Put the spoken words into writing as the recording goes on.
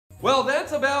Well,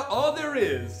 that's about all there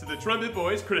is to the Trumpet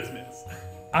Boys Christmas.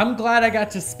 I'm glad I got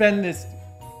to spend this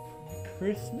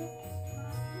Christmas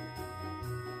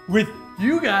with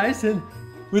you guys and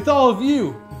with all of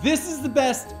you. This is the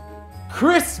best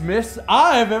Christmas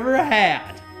I've ever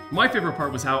had. My favorite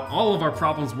part was how all of our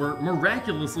problems were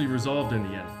miraculously resolved in the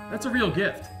end. That's a real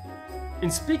gift.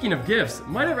 And speaking of gifts,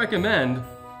 might I recommend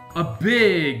a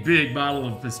big bottle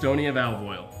of Pistonia valve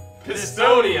oil.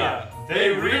 Pistonia, they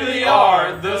really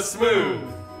are the smooth.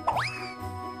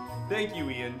 Thank you,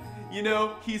 Ian. You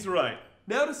know, he's right.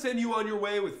 Now to send you on your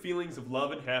way with feelings of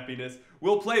love and happiness,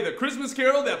 we'll play the Christmas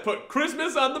carol that put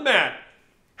Christmas on the map.